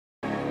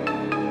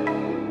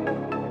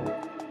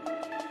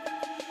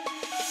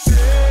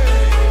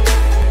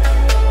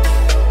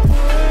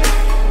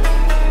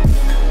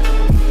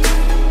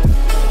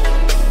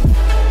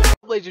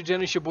ladies and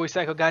gentlemen? It's your boy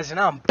Psycho, guys, and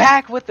I'm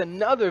back with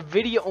another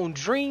video on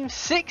Dream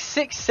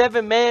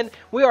 667, man.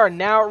 We are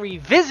now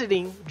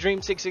revisiting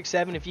Dream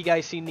 667. If you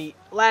guys seen the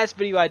last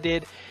video I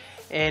did,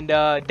 and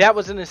that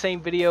was in the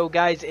same video,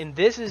 guys, and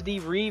this is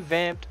the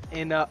revamped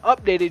and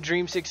updated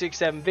Dream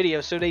 667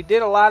 video. So they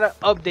did a lot of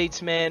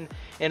updates, man,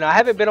 and I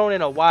haven't been on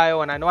in a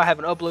while, and I know I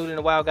haven't uploaded in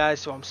a while, guys,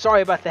 so I'm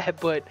sorry about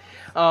that. But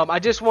I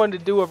just wanted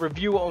to do a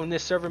review on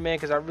this server, man,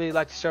 because I really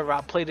like the server.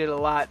 I played it a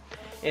lot.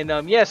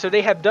 And yeah, so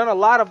they have done a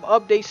lot of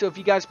updates. So if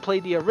you guys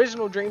played the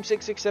original Dream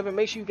 667,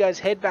 make sure you guys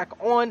head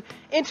back on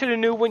into the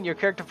new one. Your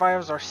character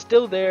files are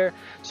still there,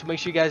 so make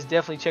sure you guys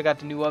definitely check out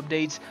the new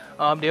updates.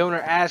 The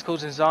owner,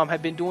 Ascos and Zom,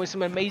 have been doing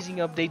some amazing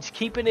updates,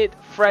 keeping it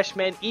fresh,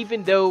 man.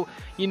 Even though,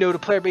 you know, the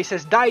player base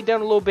has died down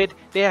a little bit,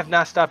 they have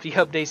not stopped the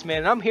updates, man.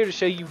 And I'm here to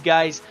show you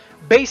guys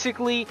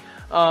basically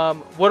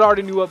what are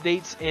the new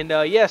updates. And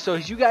yeah, so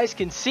as you guys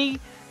can see,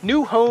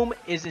 new home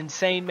is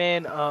insane,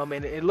 man,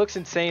 and it looks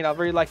insane. I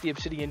really like the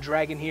obsidian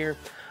dragon here.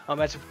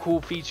 That's a cool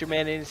feature,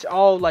 man, and it's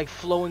all like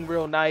flowing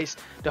real nice.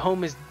 The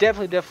home is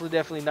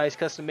definitely nice,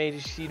 custom made.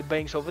 As you see, the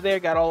banks over there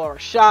got all our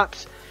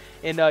shops,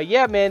 and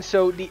yeah, man.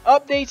 So the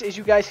updates, as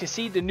you guys can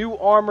see, the new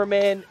armor,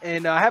 man,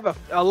 and I have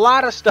a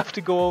lot of stuff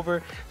to go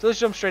over. So let's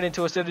jump straight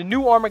into it. So the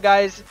new armor,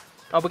 guys,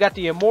 we got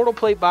the immortal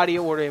plate body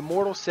or the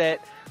immortal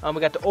set. We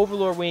got the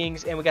Overlord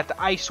wings, and we got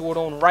the ice sword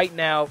on right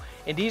now.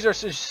 And these are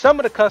some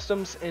of the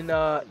customs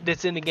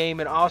that's in the game,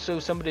 and also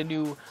some of the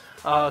new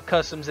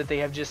customs that they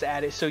have just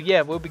added. So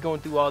yeah, we'll be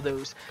going through all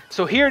those.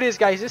 So here it is,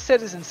 guys. This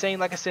set is insane.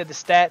 Like I said, the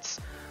stats.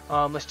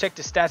 Let's check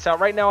the stats out.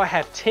 Right now I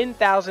have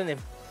 10,000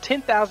 and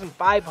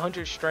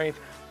 10,500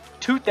 strength,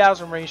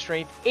 2,000 range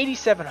strength,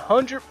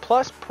 8,700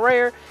 plus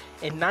prayer,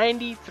 and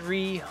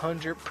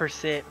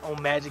 9,300%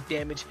 on magic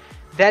damage.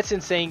 That's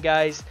insane,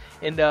 guys.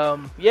 And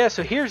yeah,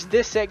 so here's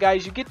this set,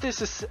 guys. You get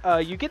this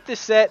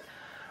set.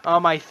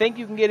 I think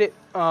you can get it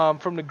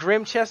from the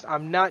Grim chest.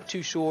 I'm not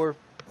too sure.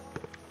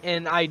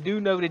 And I do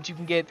know that you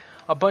can get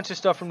a bunch of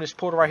stuff from this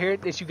portal right here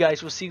that you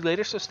guys will see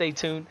later, so stay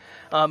tuned,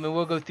 and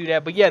we'll go through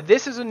that. But yeah,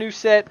 this is a new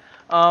set.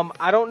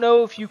 I don't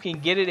know if you can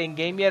get it in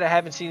game yet. I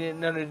haven't seen it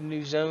in none of the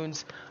new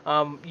zones.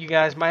 You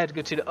guys might have to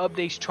go to the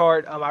updates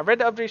chart. I read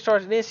the updates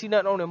chart and didn't see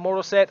nothing on the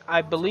immortal set.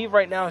 I believe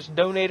right now it's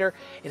donator.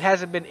 It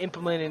hasn't been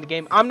implemented in the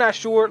game. I'm not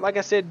sure. Like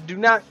I said, do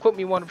not quote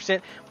me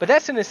 100%, but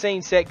that's an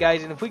insane set,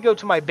 guys. And if we go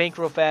to my bank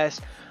real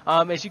fast,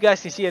 as you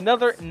guys can see,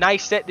 another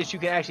nice set that you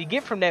can actually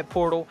get from that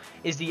portal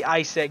is the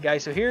ice set,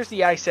 guys. So here's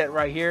the ice set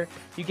right here.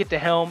 You get the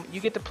helm, you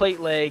get the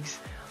plate legs,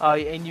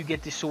 and you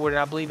get the sword, and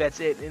I believe that's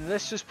it. And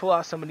let's just pull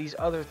out some of these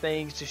other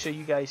things to show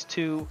you guys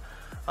too.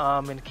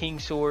 And the king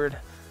sword,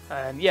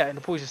 and yeah, and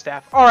the poison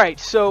staff. Alright,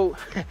 so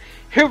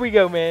here we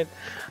go, man.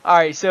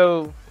 Alright,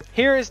 so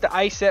here is the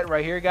ice set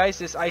right here, guys.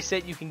 This ice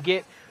set you can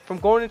get from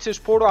going into this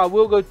portal. I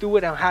will go through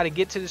it on how to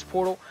get to this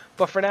portal,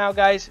 but for now,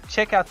 guys,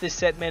 check out this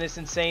set, man. It's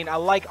insane. I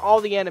like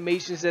all the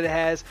animations that it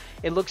has.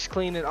 It looks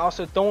clean, and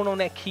also throwing on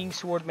that king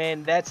sword,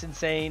 man, that's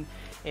insane.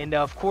 And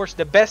of course,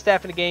 the best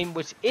staff in the game,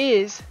 which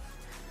is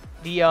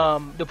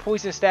the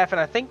poison staff,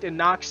 and I think the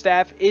knock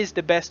staff is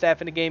the best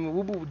staff in the game, and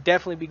we will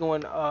definitely be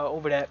going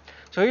over that.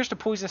 So here's the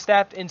poison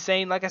staff,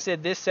 insane. Like I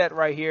said, this set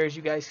right here, as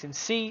you guys can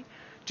see,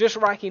 just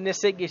rocking this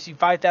set gets you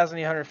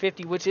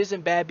 5,850, which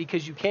isn't bad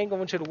because you can go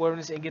into the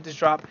wilderness and get this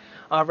drop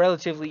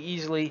relatively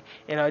easily,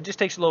 and it just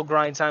takes a little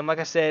grind time. Like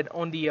I said,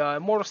 on the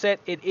immortal set,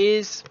 it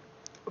is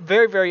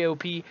very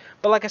OP,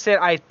 but like I said,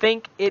 I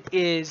think it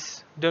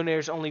is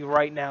donators only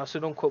right now, so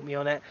don't quote me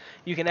on that.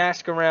 You can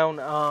ask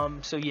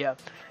around. So yeah,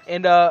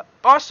 and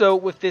also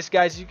with this,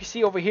 guys, you can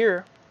see over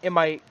here in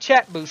my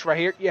chat boost right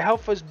here, your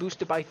health was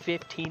boosted by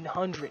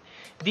 1,500.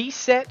 These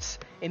sets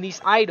and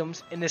these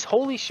items and this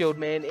holy shield,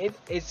 man,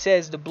 it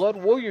says the blood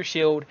warrior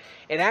shield.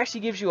 It actually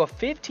gives you a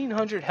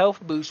 1,500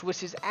 health boost,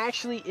 which is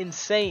actually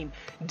insane.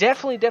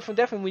 Definitely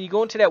when you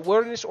go into that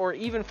wilderness or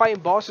even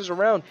fighting bosses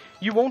around,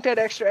 you want that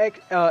extra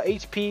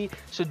HP.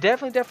 So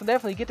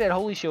definitely get that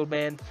holy shield,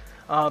 man.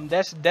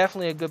 That's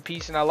definitely a good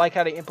piece, and I like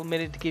how they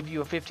implemented to give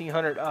you a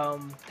 1,500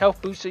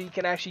 health boost, so you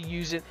can actually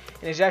use it,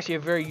 and it's actually a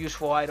very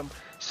useful item.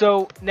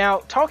 So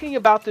now, talking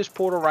about this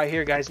portal right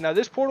here, guys. Now,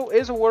 this portal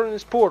is a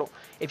wilderness portal.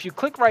 If you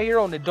click right here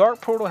on the dark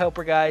portal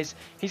helper, guys,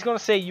 he's going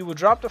to say you will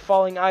drop the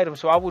following items.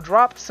 So I will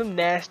drop some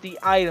nasty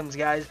items,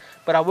 guys,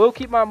 but I will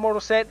keep my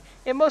immortal set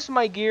and most of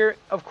my gear.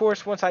 Of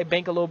course, once I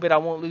bank a little bit, I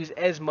won't lose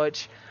as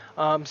much.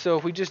 So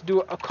if we just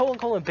do a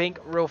colon bank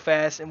real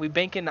fast, and we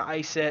bank in the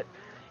ice set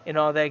and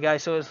all that,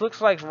 guys. So it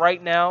looks like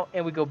right now,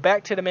 and we go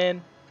back to the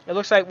man, it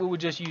looks like we would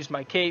just use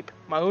my cape,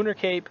 my owner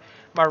cape,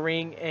 my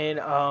ring,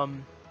 and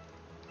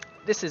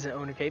this isn't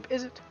owner cape,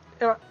 is it?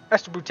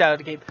 That's the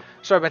brutality cape.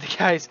 Sorry about that,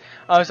 guys.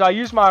 So I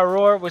use my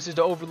aurora, which is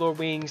the overlord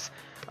wings,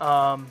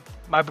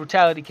 my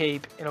brutality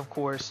cape, and of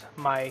course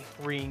my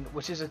ring,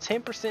 which is a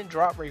 10%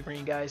 drop rate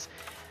ring, guys.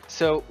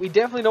 So we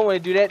definitely don't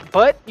want to do that,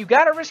 but you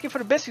gotta risk it for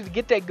the biscuit to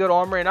get that good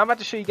armor, and I'm about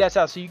to show you guys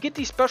how. So you get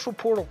these special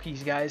portal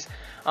keys, guys.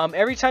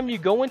 Every time you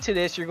go into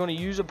this, you're going to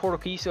use a portal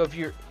key. So if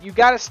you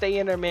gotta stay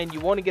in there, man.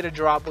 You want to get a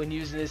drop when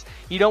using this.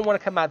 You don't want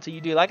to come out till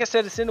you do. Like I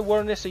said, it's in the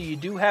wilderness, so you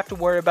do have to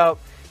worry about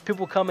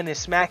people coming and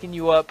smacking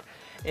you up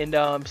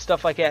and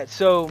stuff like that.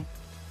 So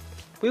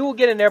we will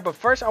get in there, but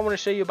first I want to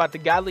show you about the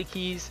godly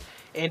keys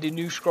and the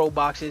new scroll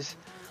boxes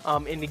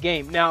in the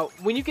game. Now,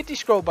 when you get these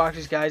scroll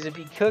boxes, guys, if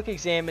you click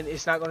examine,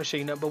 it's not going to show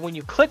you nothing. But when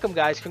you click them,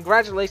 guys,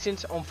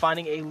 congratulations on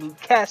finding a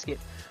loot casket.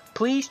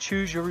 Please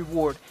choose your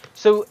reward.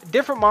 So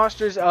different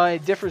monsters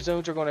in different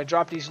zones are going to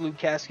drop these loot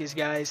caskets,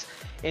 guys.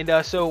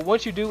 And so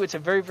once you do, it's a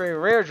very, very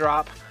rare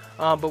drop.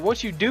 But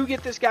once you do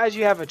get this, guys,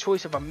 you have a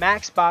choice of a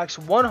max box,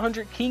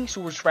 100 King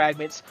Swords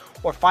fragments,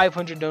 or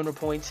 500 donor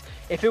points.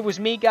 If it was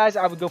me, guys,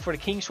 I would go for the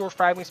King Sword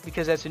fragments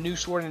because that's a new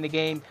sword in the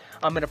game.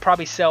 It'll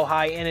probably sell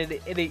high, and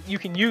you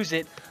can use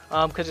it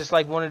because it's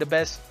like one of the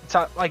best,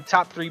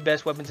 top 3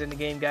 best weapons in the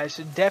game, guys.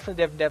 So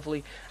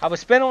definitely, I would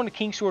spend on the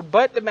King Sword,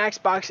 but the max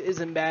box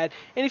isn't bad.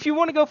 And if you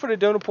want to go for the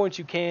donor points,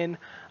 you can.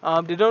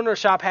 The donor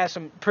shop has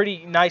some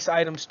pretty nice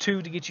items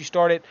too to get you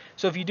started.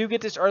 So if you do get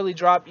this early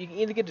drop, you can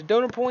either get the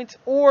donor points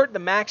or the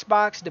max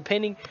box,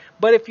 depending.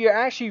 But if you're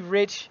actually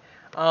rich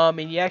and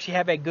you actually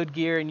have that good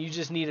gear and you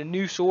just need a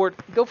new sword,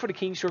 go for the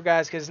King Sword,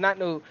 guys, because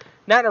it's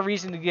not a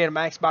reason to get a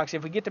max box.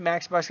 If we get the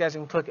max box, guys,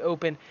 and we click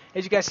open,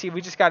 as you guys see,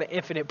 we just got an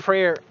infinite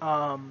prayer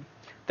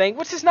thing,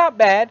 which is not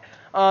bad.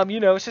 You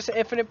know, it's just an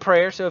infinite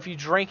prayer. So if you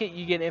drink it,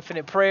 you get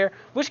infinite prayer,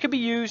 which could be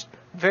used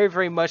very,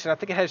 very much. And I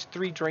think it has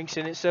 3 drinks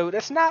in it, so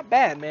that's not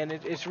bad, man.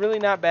 It's really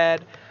not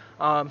bad.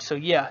 So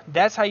yeah,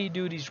 that's how you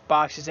do these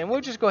boxes, and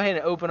we'll just go ahead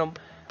and open them.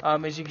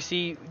 As you can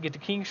see, you get the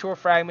King Sword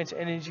fragments,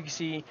 and as you can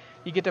see,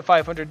 you get the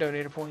 500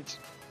 donator points,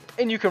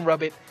 and you can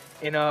rub it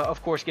and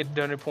of course get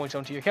the donator points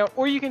onto your account,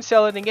 or you can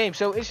sell it in game.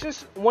 So it's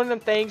just one of them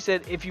things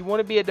that if you want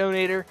to be a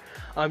donator,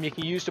 you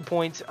can use the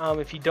points.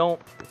 If you don't,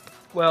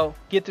 well,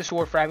 get the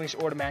sword fragments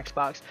or the max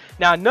box.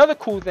 Now, another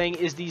cool thing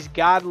is these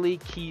godly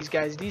keys,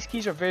 guys. These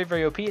keys are very,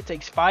 very OP. It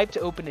takes 5 to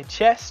open a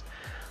chest.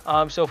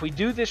 So if we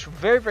do this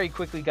very, very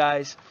quickly,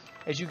 guys,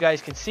 as you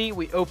guys can see,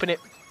 we open it.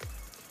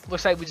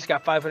 Looks like we just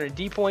got 500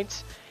 D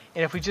points.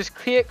 And if we just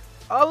click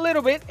a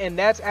little bit, and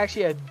that's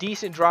actually a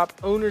decent drop,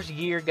 owner's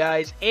gear,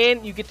 guys,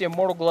 and you get the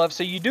immortal gloves.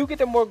 So you do get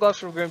the immortal gloves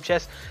from Grim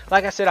Chest.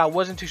 Like I said, I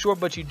wasn't too sure,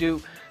 but you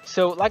do.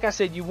 So like I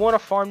said, you want to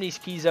farm these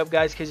keys up,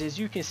 guys, because as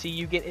you can see,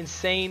 you get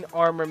insane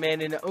armor,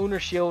 man. And the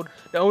owner shield,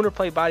 the owner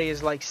plate body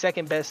is like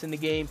second best in the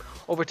game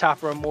over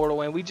top of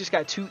immortal, and we just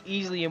got 2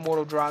 easily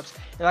immortal drops.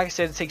 And like I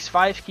said, it takes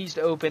 5 keys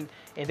to open,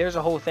 and there's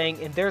a whole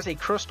thing. And there's a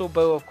crystal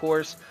bow, of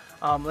course.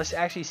 Let's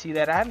actually see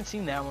that. I haven't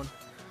seen that one.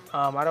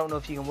 I don't know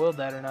if you can wield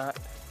that or not.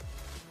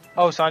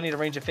 Oh, so I need a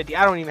range of 50.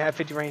 I don't even have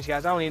 50 range,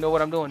 guys. I don't even know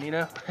what I'm doing, you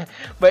know.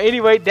 But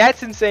anyway,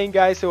 that's insane,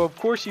 guys. So of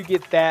course you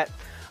get that.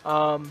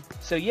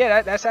 So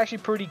yeah, that's actually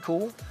pretty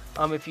cool,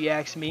 if you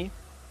ask me.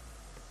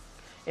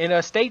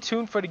 And stay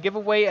tuned for the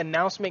giveaway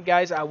announcement,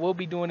 guys. I will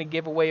be doing a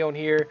giveaway on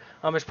here.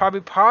 It's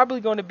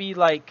probably going to be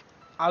like,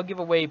 I'll give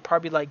away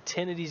probably like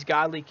 10 of these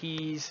godly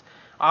keys.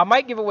 I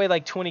might give away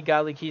like 20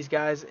 godly keys,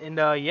 guys. And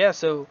yeah,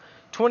 so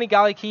 20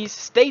 godly keys.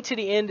 Stay to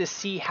the end to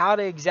see how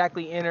to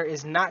exactly enter.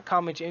 Is not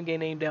comment your in-game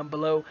name down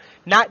below.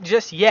 Not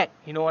just yet.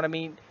 You know what I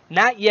mean?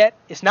 Not yet.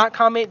 It's not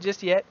comment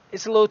just yet.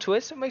 It's a little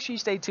twist. So make sure you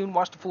stay tuned.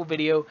 Watch the full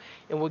video.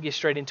 And we'll get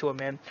straight into it,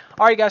 man.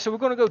 Alright, guys. So we're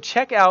going to go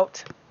check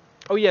out.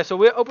 Oh, yeah. So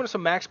we'll open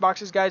some max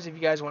boxes, guys, if you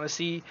guys want to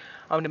see.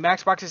 The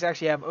max boxes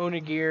actually have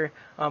owner gear,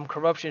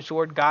 corruption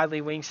sword,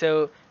 godly wing.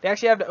 So they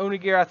actually have the owner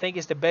gear. I think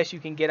is the best you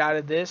can get out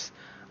of this.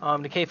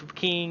 The Cape of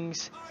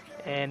Kings.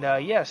 And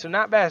yeah, so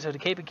not bad. So the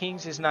Cape of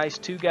Kings is nice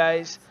too,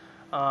 guys.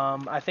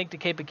 I think the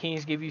Cape of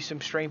Kings give you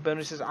some strength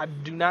bonuses. I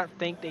do not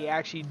think they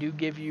actually do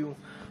give you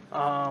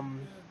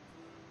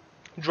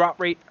drop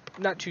rate.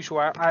 Not too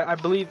sure. I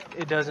believe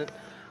it doesn't.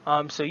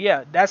 So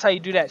yeah, that's how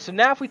you do that. So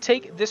now if we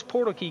take this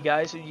portal key,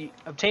 guys, so you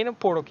obtain a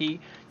portal key,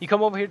 you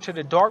come over here to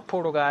the dark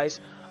portal, guys,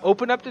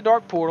 open up the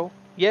dark portal.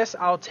 Yes,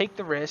 I'll take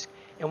the risk.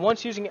 And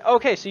once using it,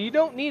 okay, so you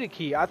don't need a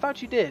key. I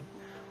thought you did.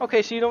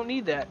 Okay, so you don't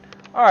need that.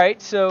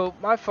 Alright, so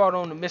my fault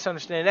on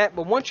misunderstanding that.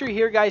 But once you're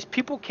here, guys,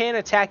 people can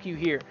attack you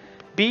here.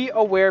 Be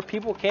aware,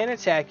 people can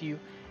attack you,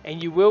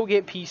 and you will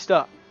get pieced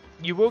up.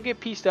 You will get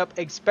pieced up,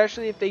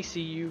 especially if they see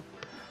you.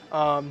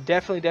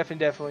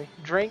 Definitely.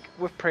 Drink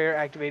with prayer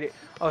activated.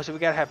 Oh, so we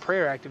gotta have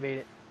prayer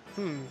activated.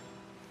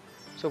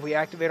 So if we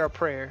activate our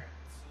prayer,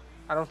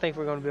 I don't think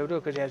we're going to be able to do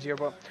it because it has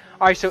 0.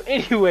 Alright, so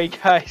anyway,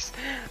 guys,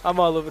 I'm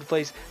all over the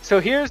place. So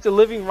here's the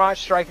Living Rock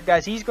Striker,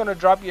 guys. He's going to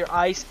drop your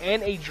ice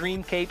and a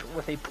Dream Cape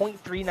with a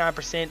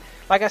 0.39%.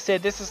 Like I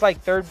said, this is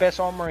like 3rd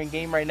best armor in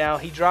game right now.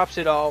 He drops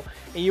it all,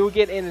 and you will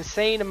get an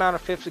insane amount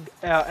of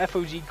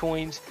FOG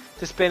coins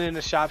to spend in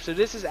the shop. So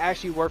this is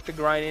actually worth the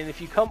grind. And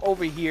if you come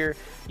over here,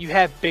 you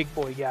have Big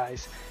Boy,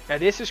 guys. Now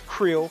this is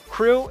Krill.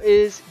 Krill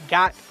is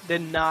got the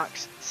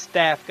Nox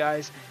staff,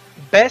 guys.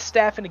 Best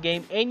staff in the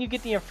game, and you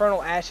get the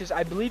Infernal Ashes.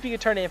 I believe you can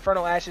turn the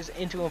Infernal Ashes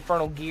into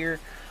Infernal Gear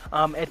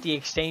at the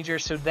exchanger,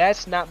 so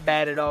that's not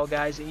bad at all,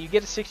 guys. And you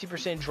get a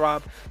 60%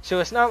 drop, so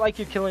it's not like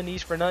you're killing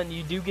these for nothing.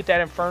 You do get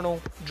that Infernal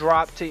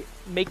drop to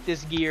make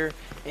this gear,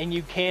 and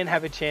you can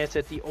have a chance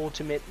at the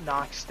ultimate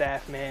Nox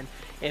staff, man.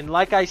 And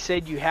like I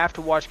said, you have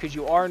to watch because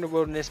you are in the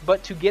wilderness.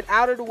 But to get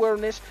out of the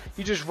wilderness,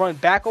 you just run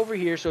back over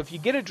here. So if you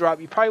get a drop,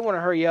 you probably want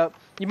to hurry up.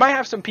 You might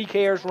have some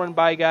PKers run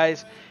by,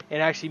 guys,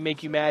 and actually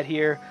make you mad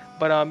here.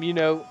 But, you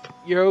know,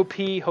 you're OP.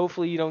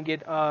 Hopefully you don't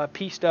get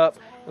pieced up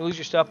and lose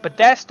your stuff. But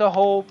that's the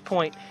whole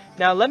point.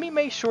 Now, let me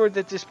make sure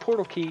that this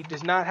portal key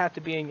does not have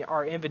to be in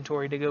our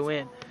inventory to go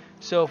in.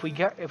 So if we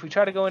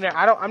try to go in there,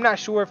 I'm not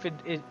sure if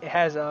it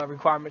has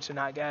requirements or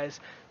not, guys.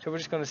 So we're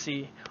just gonna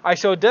see. All right,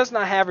 so it does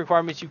not have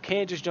requirements. You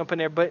can't just jump in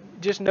there, but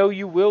just know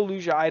you will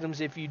lose your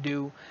items if you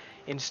do,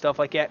 and stuff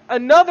like that.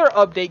 Another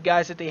update,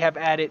 guys, that they have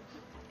added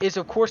is,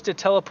 of course, the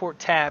teleport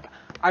tab.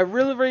 I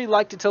really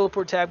like the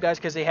teleport tab, guys,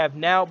 because they have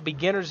now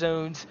beginner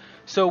zones.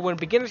 So when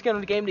beginners get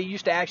on the game, they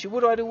used to ask you, what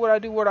do I do, what do I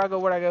do, where do I go,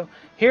 where do I go?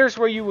 Here's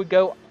where you would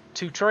go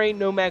to train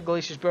nomad,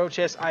 glaciers, barrel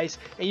chest, ice,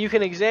 and you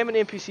can examine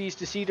NPCs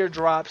to see their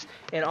drops.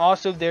 And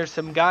also there's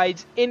some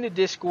guides in the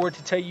Discord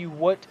to tell you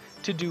what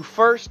to do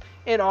first.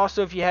 And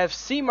also, if you have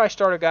seen my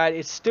starter guide,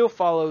 it still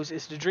follows.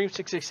 It's the Dream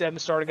 667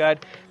 starter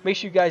guide. Make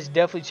sure you guys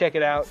definitely check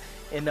it out.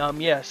 And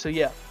yeah, so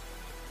yeah,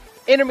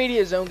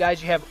 intermediate zone,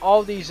 guys, you have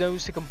all these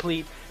zones to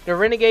complete. The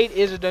Renegade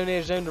is a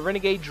donated zone. The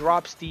Renegade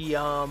drops the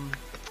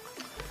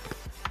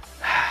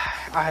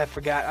I have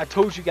forgot. I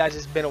told you guys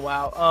it's been a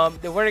while.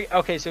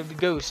 Okay, so the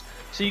Ghost.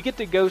 So you get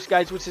the Ghost,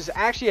 guys, which is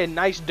actually a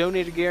nice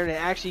donated gear, and it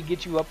actually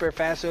gets you up there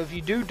fast. So if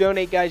you do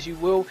donate, guys, you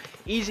will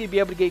easily be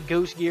able to get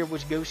Ghost gear,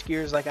 which Ghost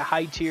gear is like a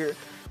high tier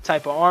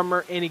type of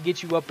armor, and it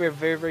gets you up there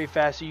very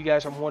fast. So you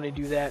guys want to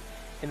do that.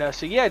 And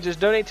so yeah, just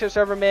donate to the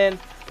server, man,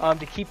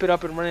 to keep it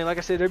up and running. Like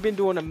I said, they've been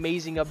doing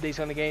amazing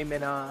updates on the game,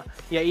 and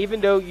yeah,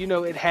 even though, you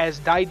know, it has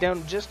died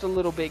down just a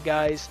little bit,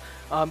 guys,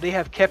 they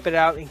have kept it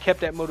out and kept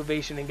that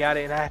motivation and got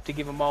it, and I have to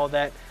give them all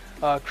that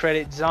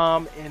credit.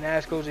 Zom and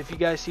Ascos, if you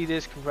guys see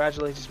this,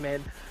 congratulations,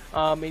 man.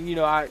 And you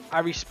know, I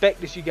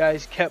respect that you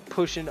guys kept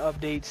pushing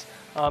updates,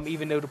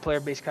 even though the player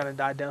base kind of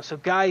died down. So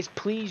guys,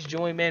 please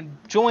join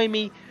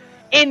me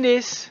in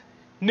this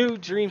new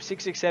Dream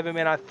 667,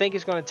 man. I think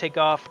it's going to take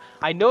off.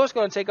 I know it's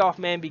going to take off,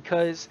 man,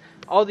 because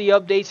all the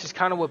updates is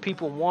kind of what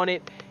people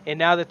wanted, and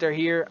now that they're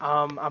here,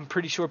 I'm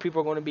pretty sure people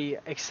are going to be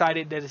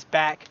excited that it's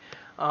back.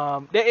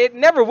 It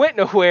never went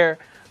nowhere,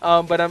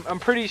 but I'm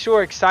pretty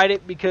sure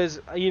excited because,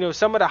 you know,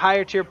 some of the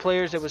higher tier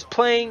players that was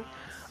playing,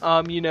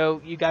 you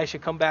know, you guys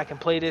should come back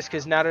and play this,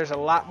 because now there's a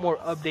lot more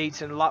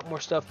updates and a lot more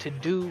stuff to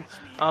do.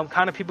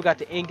 Kind of people got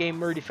the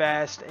in-game really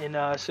fast,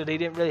 and so they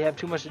didn't really have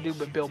too much to do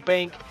but build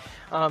bank.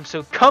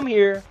 So come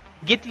here,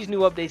 get these new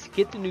updates,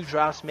 get the new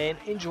drops, man.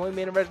 Enjoy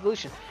Man of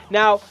Resolution.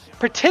 Now,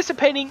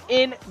 participating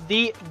in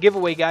the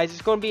giveaway, guys,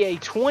 it's going to be a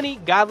 20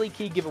 godly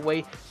key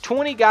giveaway.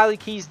 20 godly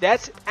keys.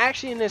 That's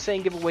actually an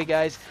insane giveaway,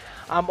 guys.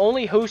 I'm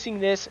only hosting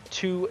this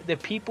to the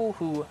people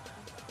who,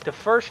 the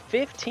first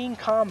 15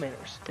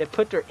 commenters that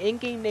put their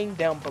in-game name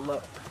down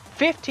below.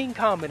 15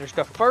 commenters,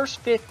 the first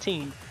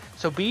 15.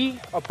 So be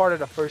a part of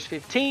the first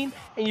 15,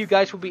 and you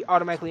guys will be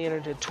automatically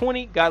entered into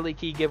 20 godly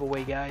key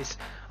giveaway, guys.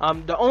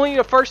 Only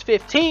the first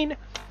 15,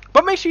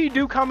 but make sure you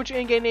do comment your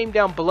in-game name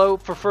down below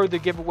for further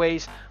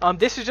giveaways.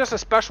 This is just a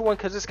special one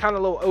because it's kind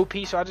of a little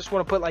OP, so I just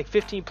want to put like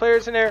 15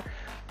 players in there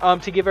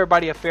to give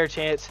everybody a fair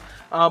chance.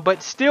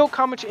 But still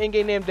comment your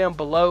in-game name down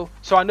below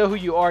so I know who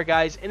you are,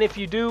 guys. And if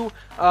you do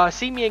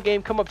see me in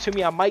game, come up to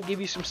me. I might give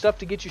you some stuff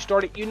to get you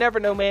started. You never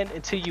know, man,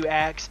 until you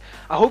ask.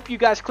 I hope you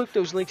guys click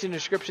those links in the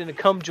description to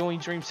come join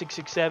Dream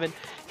 667.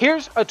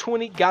 Here's a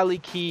 20 godly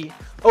key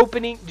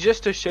opening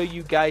just to show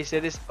you guys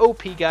that it's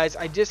OP, guys.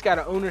 I just got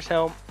an owner's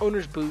helm,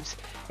 owner's boots,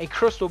 a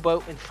crystal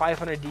boat, and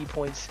 500 D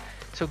points.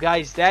 So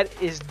guys, that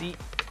is the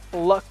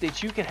luck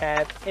that you can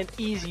have, an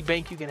easy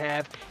bank you can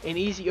have, an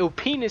easy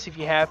OPness if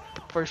you have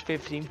first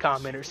 15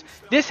 commenters.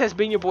 This has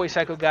been your boy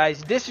Psycho,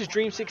 guys. This is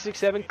Dream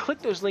 667. Click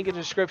those links in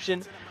the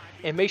description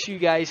and make sure you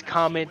guys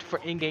comment for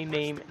in-game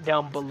name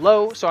down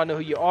below so I know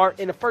who you are.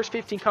 And the first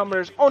 15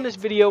 commenters on this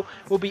video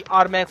will be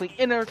automatically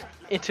entered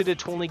into the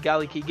 20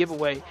 godly key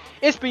giveaway.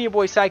 It's been your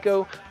boy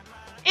Psycho.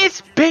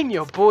 It's been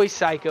your boy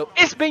Psycho.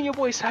 It's been your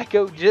boy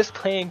Psycho. Just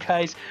playing,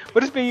 guys.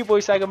 But it's been your boy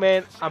Psycho,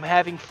 man. I'm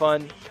having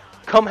fun.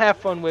 Come have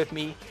fun with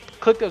me.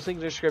 Click those links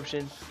in the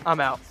description. I'm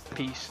out.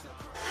 Peace.